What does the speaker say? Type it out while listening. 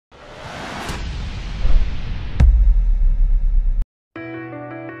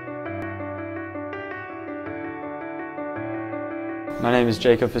My name is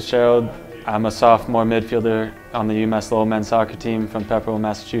Jacob Fitzgerald. I'm a sophomore midfielder on the UMass Lowell men's soccer team from Pepperell,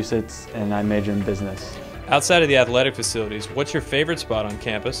 Massachusetts, and I major in business. Outside of the athletic facilities, what's your favorite spot on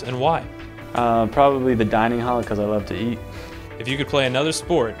campus and why? Probably the dining hall because I love to eat. If you could play another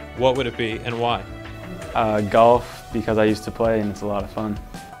sport, what would it be and why? Golf because I used to play and it's a lot of fun.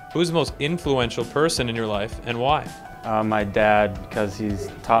 Who's the most influential person in your life and why? My dad because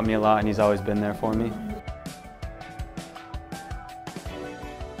he's taught me a lot and he's always been there for me.